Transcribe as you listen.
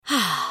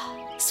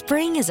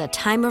Spring is a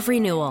time of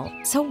renewal,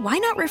 so why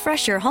not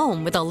refresh your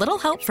home with a little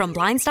help from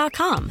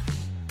Blinds.com?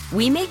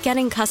 We make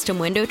getting custom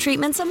window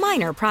treatments a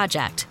minor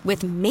project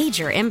with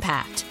major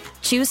impact.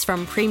 Choose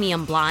from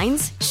premium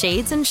blinds,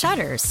 shades, and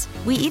shutters.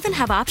 We even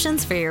have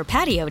options for your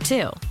patio,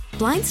 too.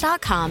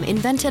 Blinds.com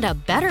invented a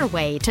better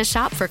way to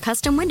shop for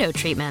custom window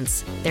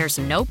treatments. There's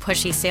no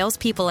pushy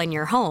salespeople in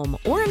your home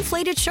or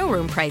inflated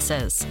showroom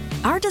prices.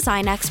 Our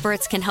design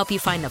experts can help you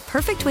find the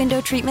perfect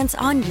window treatments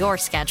on your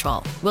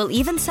schedule. We'll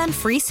even send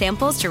free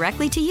samples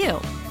directly to you.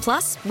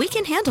 Plus, we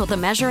can handle the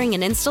measuring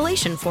and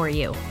installation for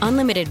you.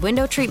 Unlimited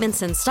window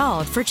treatments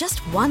installed for just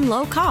one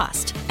low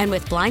cost. And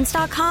with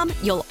Blinds.com,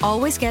 you'll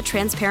always get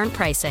transparent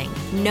pricing.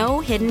 No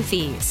hidden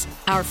fees.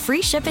 Our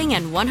free shipping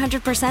and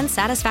 100%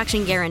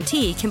 satisfaction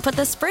guarantee can put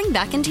the spring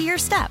back into your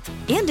step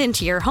and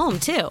into your home,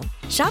 too.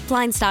 Shop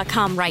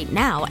Blinds.com right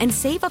now and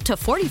save up to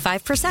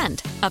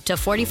 45%. Up to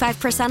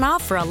 45%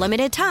 off for a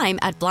limited time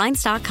at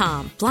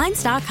Blinds.com.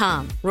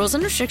 Blinds.com. Rules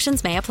and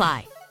restrictions may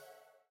apply.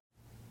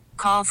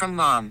 Call from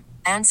mom.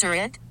 Answer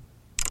it.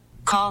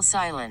 Call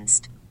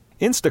silenced.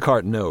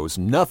 Instacart knows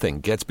nothing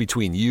gets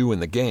between you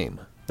and the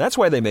game. That's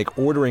why they make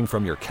ordering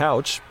from your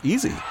couch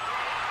easy.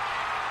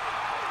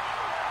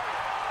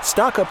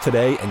 Stock up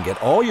today and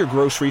get all your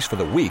groceries for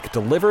the week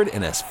delivered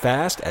in as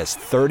fast as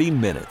 30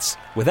 minutes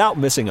without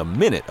missing a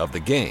minute of the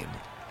game.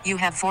 You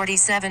have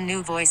 47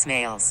 new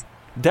voicemails.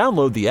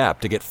 Download the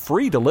app to get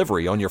free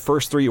delivery on your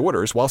first 3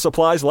 orders while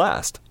supplies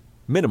last.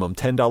 Minimum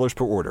 $10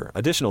 per order.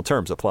 Additional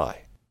terms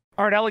apply.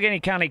 All right, Allegheny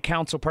County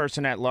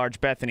Councilperson at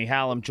Large Bethany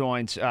Hallam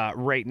joins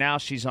right now.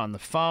 She's on the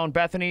phone.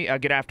 Bethany,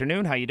 good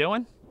afternoon. How you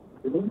doing?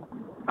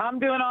 I'm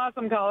doing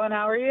awesome, Colin.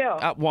 How are you?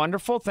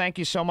 Wonderful. Thank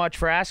you so much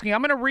for asking.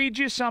 I'm going to read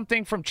you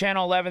something from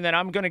Channel 11, then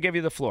I'm going to give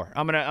you the floor.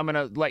 I'm going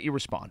to let you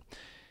respond.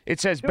 It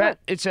says, Sure.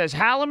 It says,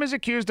 Hallam is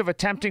accused of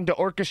attempting to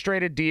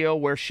orchestrate a deal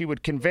where she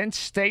would convince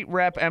State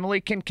Rep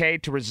Emily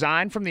Kincaid to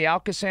resign from the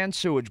Alcosan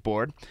Sewage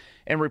Board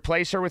and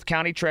replace her with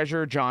County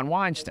Treasurer John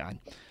Weinstein,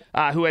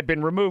 who had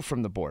been removed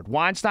from the board.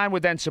 Weinstein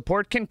would then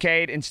support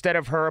Kincaid instead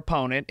of her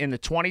opponent in the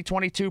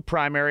 2022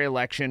 primary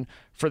election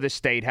for the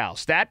state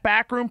house. That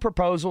backroom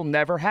proposal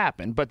never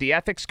happened, but the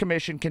Ethics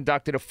Commission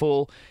conducted a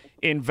full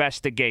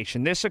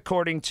investigation. This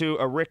according to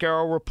a Rick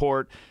Arrow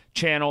report,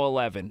 Channel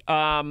 11.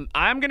 I'm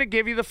going to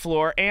give you the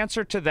floor.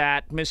 Answer to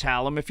that, Ms.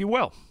 Hallam, if you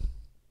will.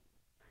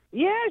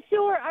 Yeah,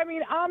 sure. I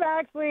mean, I'm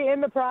actually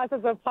in the process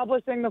of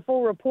publishing the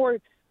full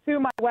report to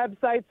my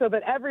website so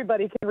that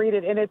everybody can read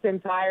it in its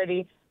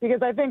entirety,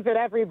 because I think that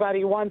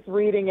everybody, once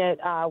reading it,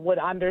 would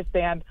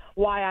understand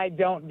why I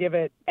don't give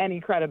it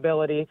any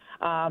credibility.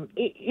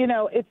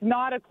 It's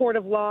not a court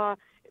of law.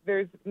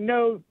 There's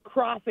no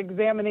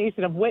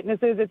cross-examination of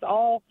witnesses. It's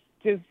all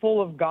just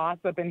full of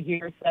gossip and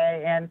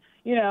hearsay. And,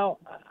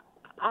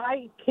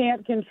 I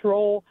can't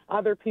control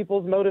other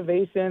people's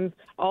motivations.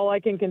 All I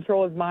can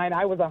control is mine.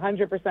 I was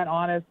 100%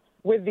 honest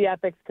with the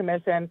Ethics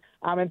Commission.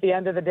 At the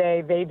end of the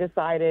day, they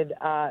decided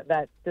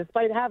that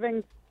despite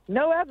having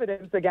no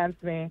evidence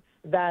against me,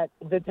 that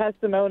the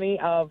testimony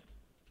of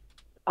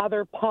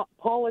other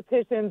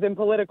politicians and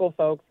political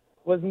folks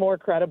was more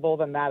credible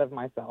than that of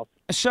myself.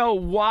 So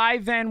why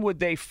then would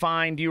they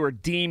find you or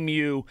deem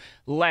you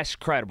less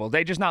credible?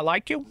 They just not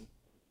like you?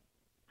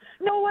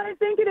 No, what I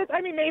think it is,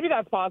 maybe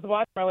that's possible.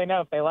 I don't really know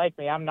if they like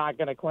me. I'm not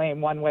going to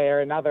claim one way or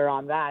another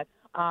on that.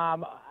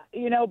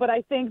 But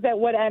I think that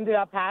what ended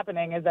up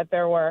happening is that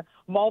there were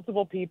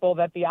multiple people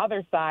that the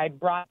other side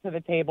brought to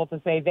the table to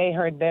say they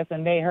heard this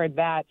and they heard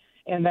that,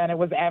 and then it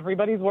was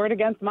everybody's word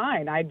against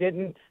mine. I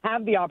didn't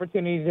have the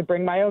opportunity to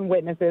bring my own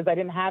witnesses. I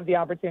didn't have the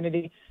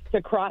opportunity to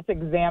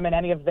cross-examine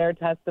any of their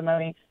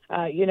testimony.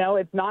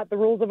 It's not the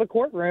rules of a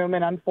courtroom,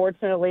 and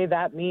unfortunately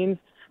that means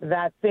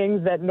that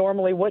things that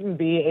normally wouldn't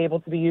be able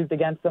to be used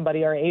against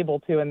somebody are able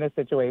to in this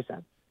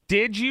situation.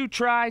 Did you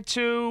try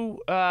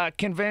to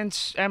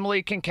convince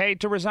Emily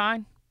Kincaid to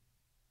resign?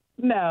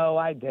 No,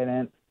 I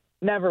didn't.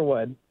 Never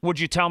would. Would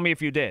you tell me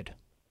if you did?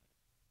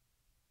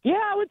 Yeah,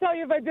 I would tell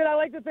you if I did. I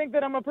like to think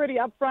that I'm a pretty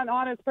upfront,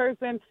 honest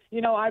person.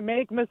 I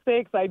make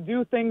mistakes. I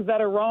do things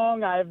that are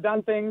wrong. I've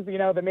done things,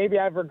 that maybe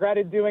I've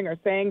regretted doing or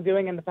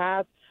doing in the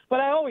past. But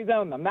I always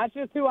own them. That's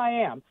just who I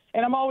am.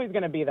 And I'm always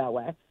going to be that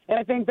way. And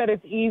I think that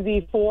it's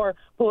easy for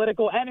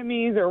political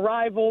enemies or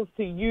rivals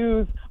to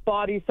use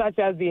bodies such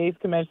as the ACE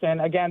Commission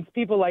against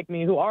people like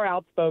me who are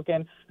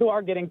outspoken, who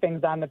are getting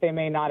things done that they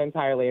may not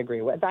entirely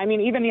agree with.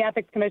 Even the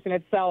Ethics Commission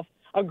itself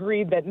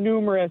agreed that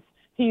numerous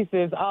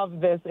pieces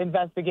of this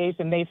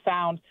investigation they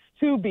found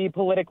to be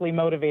politically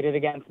motivated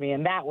against me,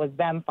 and that was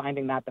them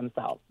finding that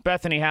themselves.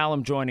 Bethany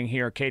Hallam joining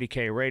here at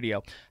KDK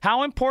Radio.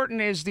 How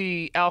important is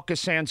the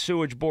Alcosan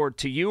Sewage Board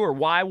to you, or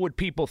why would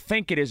people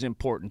think it is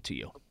important to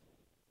you?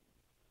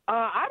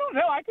 I don't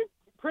know. I could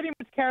pretty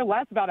much care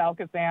less about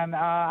Alcosan.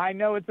 I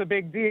know it's a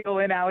big deal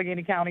in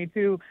Allegheny County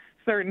to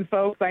certain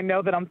folks. I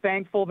know that I'm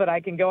thankful that I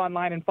can go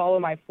online and follow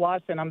my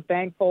flush, and I'm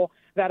thankful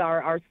that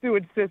our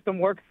sewage system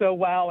works so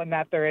well and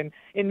that they're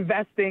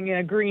investing in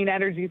a green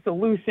energy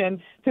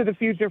solution to the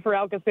future for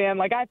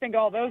Alcosan. I think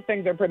all those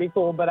things are pretty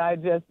cool, but I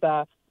just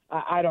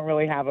I don't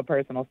really have a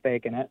personal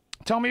stake in it.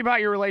 Tell me about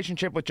your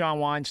relationship with John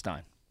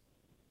Weinstein.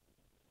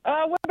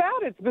 What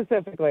about it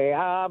specifically?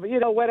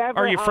 Whatever.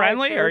 Are you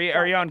friendly?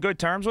 Are you on good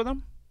terms with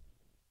him?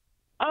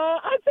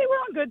 I'd say we're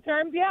on good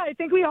terms. Yeah, I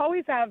think we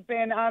always have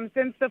been.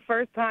 Since the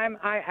first time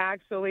I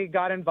actually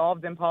got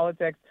involved in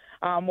politics,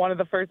 one of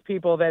the first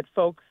people that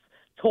folks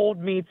told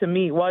me to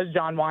meet was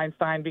John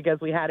Weinstein because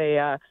we had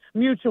a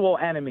mutual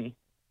enemy.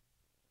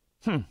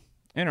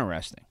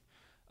 Interesting.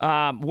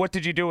 What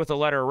did you do with the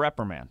letter of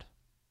reprimand?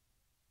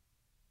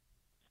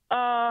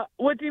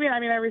 What do you mean? I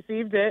mean, I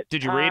received it.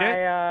 Did you read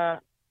it?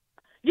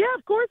 Yeah,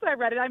 of course I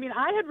read it. I mean,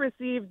 I had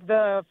received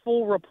the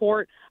full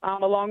report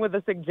along with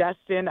the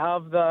suggestion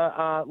of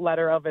the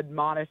letter of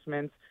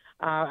admonishments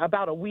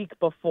about a week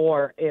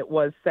before it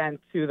was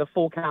sent to the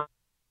full county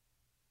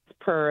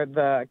per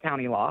the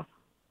county law.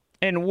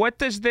 And what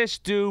does this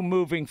do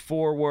moving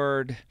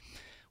forward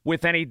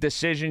with any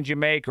decisions you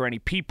make or any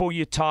people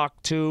you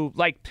talk to?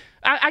 Like,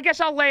 I guess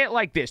I'll lay it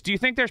like this. Do you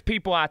think there's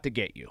people out to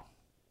get you?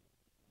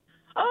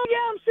 Oh, yeah,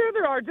 I'm sure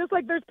there are, just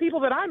like there's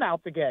people that I'm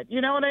out to get. You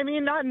know what I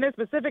mean? Not in this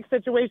specific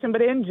situation,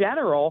 but in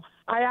general,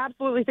 I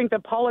absolutely think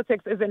that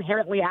politics is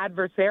inherently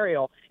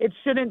adversarial. It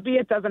shouldn't be.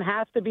 It doesn't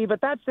have to be, but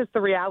that's just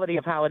the reality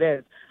of how it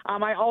is.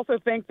 I also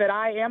think that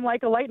I am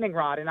like a lightning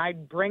rod, and I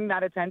bring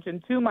that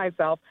attention to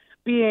myself,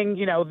 being,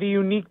 the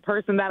unique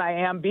person that I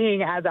am,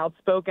 being as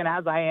outspoken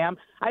as I am.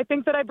 I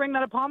think that I bring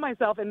that upon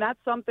myself, and that's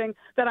something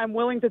that I'm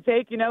willing to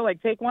take,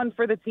 take one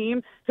for the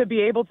team to be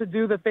able to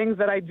do the things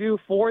that I do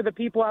for the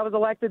people I was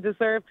elected to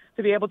serve,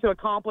 to be able to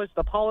accomplish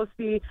the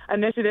policy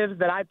initiatives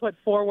that I put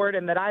forward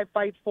and that I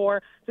fight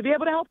for, to be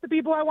able to help the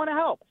people I want to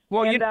help.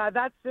 Well, and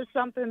that's just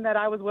something that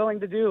I was willing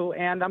to do,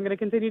 and I'm going to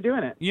continue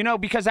doing it.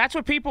 Because that's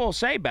what people will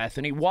say,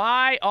 Bethany.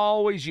 Why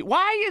always you?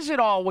 Why is it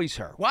always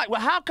her?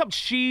 How come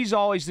she's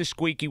always the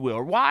squeaky wheel?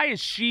 Or why is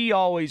she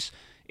always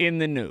in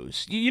the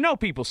news?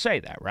 People say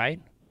that, right?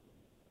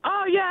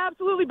 Oh, yeah,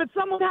 absolutely. But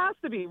someone has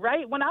to be,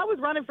 right? When I was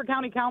running for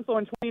county council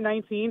in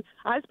 2019,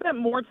 I spent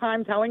more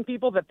time telling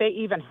people that they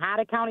even had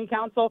a county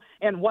council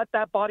and what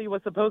that body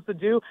was supposed to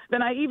do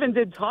than I even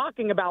did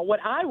talking about what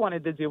I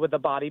wanted to do with the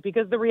body,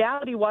 because the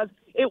reality was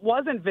it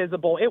wasn't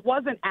visible. It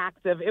wasn't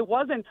active. It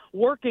wasn't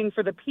working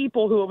for the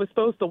people who it was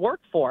supposed to work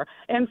for.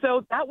 And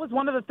so that was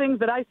one of the things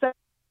that I said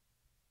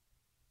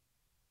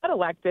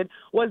elected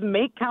was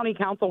make county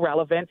council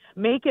relevant,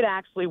 make it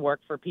actually work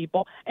for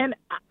people. And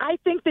I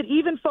think that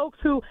even folks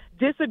who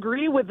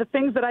disagree with the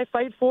things that I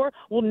fight for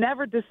will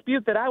never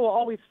dispute that I will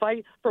always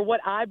fight for what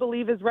I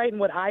believe is right and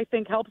what I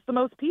think helps the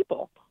most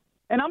people.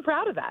 And I'm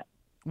proud of that.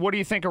 What do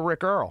you think of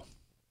Rick Earl?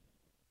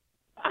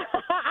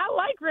 I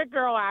like Rick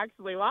Earl,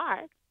 actually.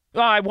 Why?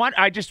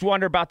 I just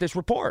wonder about this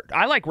report.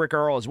 I like Rick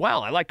Earl as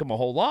well. I like him a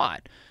whole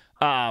lot.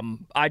 You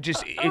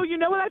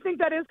know what I think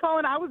that is,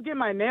 Colin? I was getting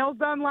my nails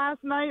done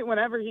last night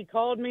whenever he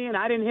called me, and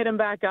I didn't hit him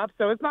back up,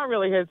 so it's not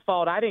really his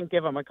fault. I didn't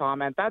give him a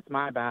comment. That's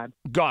my bad.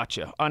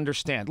 Gotcha.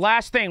 Understand.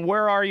 Last thing,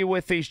 where are you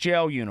with these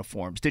jail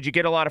uniforms? Did you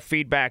get a lot of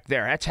feedback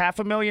there? That's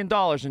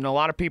 $500,000, and a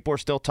lot of people are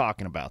still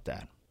talking about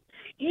that.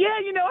 Yeah,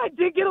 I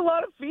did get a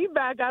lot of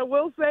feedback. I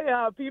will say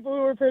people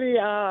who were pretty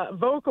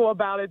vocal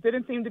about it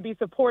didn't seem to be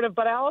supportive,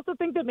 but I also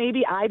think that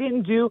maybe I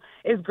didn't do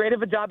as great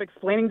of a job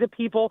explaining to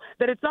people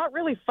that it's not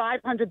really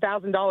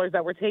 $500,000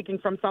 that we're taking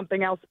from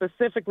something else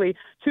specifically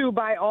to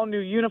buy all new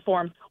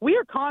uniforms. We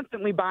are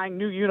constantly buying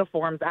new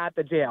uniforms at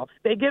the jail.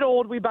 They get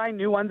old, we buy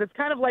new ones. It's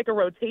kind of like a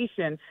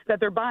rotation that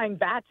they're buying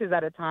batches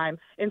at a time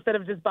instead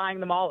of just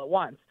buying them all at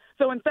once.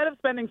 So instead of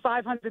spending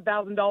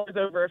 $500,000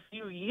 over a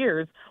few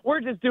years,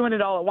 we're just doing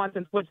it all at once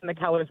and switching the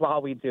colors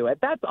while we do it.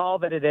 That's all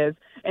that it is.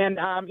 And,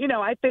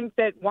 I think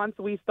that once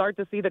we start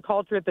to see the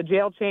culture at the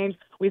jail change,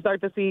 we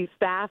start to see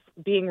staff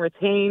being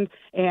retained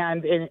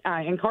and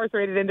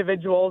incarcerated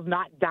individuals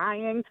not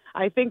dying,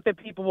 I think that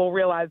people will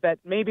realize that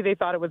maybe they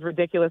thought it was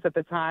ridiculous at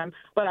the time,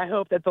 but I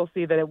hope that they'll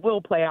see that it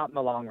will play out in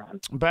the long run.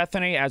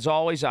 Bethany, as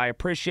always, I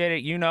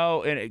appreciate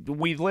it.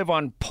 We live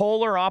on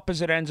polar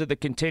opposite ends of the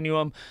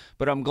continuum,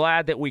 but I'm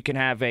glad that we can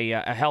have a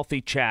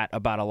healthy chat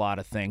about a lot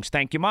of things.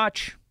 Thank you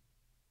much.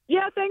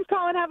 Yeah, thanks,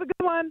 Colin. Have a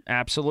good one.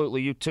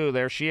 Absolutely. You too.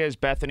 There she is,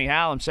 Bethany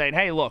Hallam, saying,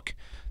 hey, look,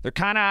 they're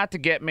kind of out to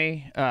get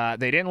me.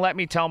 They didn't let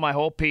me tell my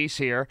whole piece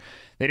here.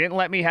 They didn't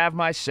let me have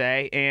my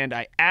say, and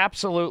I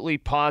absolutely,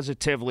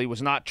 positively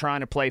was not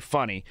trying to play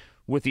funny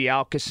with the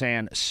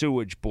Alcosan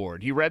Sewage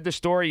Board. You read the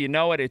story. You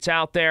know it. It's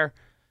out there.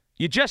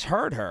 You just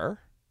heard her.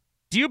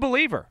 Do you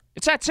believe her?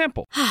 It's that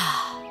simple.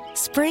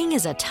 Spring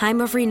is a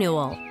time of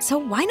renewal, so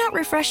why not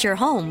refresh your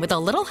home with a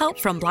little help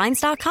from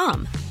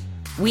Blinds.com?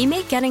 We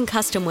make getting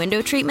custom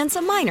window treatments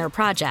a minor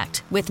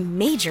project with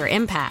major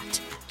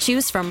impact.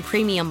 Choose from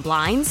premium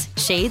blinds,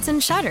 shades,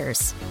 and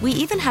shutters. We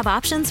even have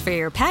options for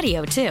your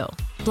patio, too.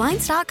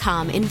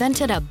 Blinds.com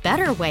invented a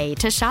better way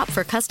to shop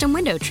for custom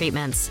window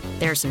treatments.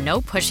 There's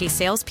no pushy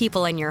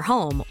salespeople in your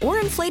home or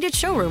inflated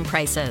showroom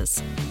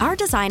prices. Our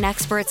design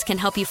experts can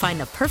help you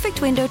find the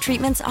perfect window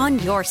treatments on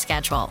your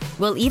schedule.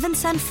 We'll even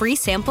send free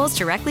samples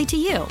directly to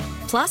you.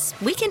 Plus,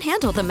 we can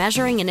handle the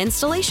measuring and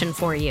installation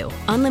for you.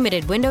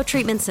 Unlimited window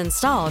treatments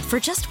installed for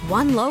just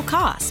one low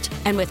cost.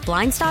 And with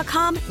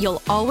Blinds.com,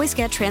 you'll always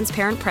get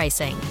transparent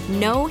pricing.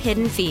 No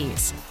hidden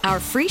fees. Our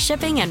free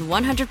shipping and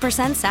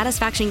 100%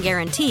 satisfaction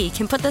guarantee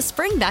can put the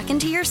spring back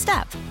into your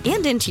step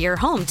and into your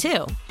home,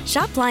 too.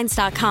 Shop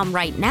Blinds.com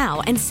right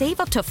now and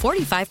save up to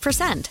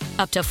 45%.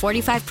 Up to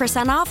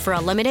 45% off for a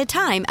limited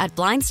time at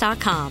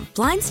Blinds.com.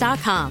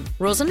 Blinds.com.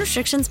 Rules and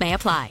restrictions may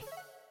apply.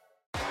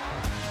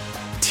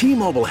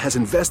 T-Mobile has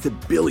invested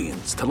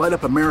billions to light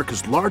up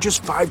America's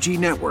largest 5G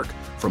network,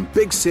 from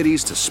big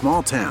cities to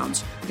small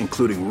towns,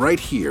 including right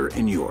here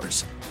in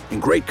yours.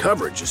 And great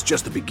coverage is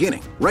just the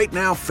beginning. Right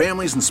now,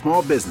 families and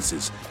small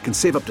businesses can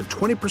save up to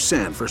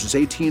 20% versus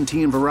AT&T and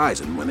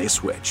Verizon when they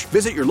switch.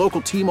 Visit your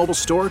local T-Mobile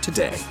store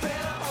today.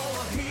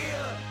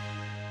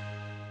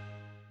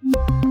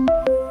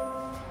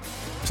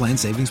 Plan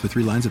savings with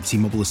 3 lines of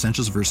T-Mobile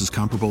Essentials versus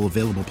comparable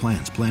available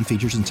plans. Plan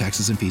features and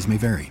taxes and fees may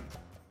vary.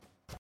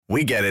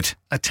 We get it.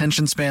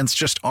 Attention spans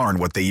just aren't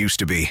what they used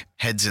to be.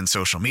 Heads in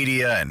social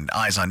media and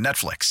eyes on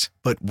Netflix.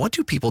 But what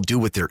do people do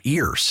with their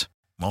ears?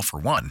 Well, for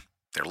one,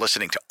 they're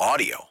listening to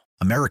audio.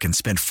 Americans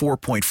spend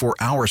 4.4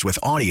 hours with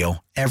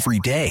audio every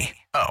day.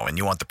 Oh, and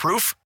you want the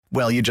proof?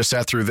 Well, you just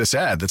sat through this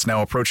ad that's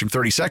now approaching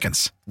 30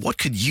 seconds. What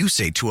could you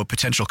say to a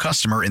potential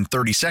customer in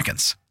 30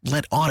 seconds?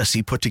 Let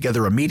Odyssey put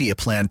together a media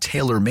plan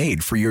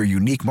tailor-made for your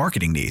unique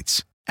marketing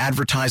needs.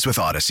 Advertise with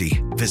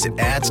Odyssey. Visit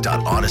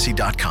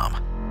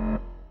ads.odyssey.com.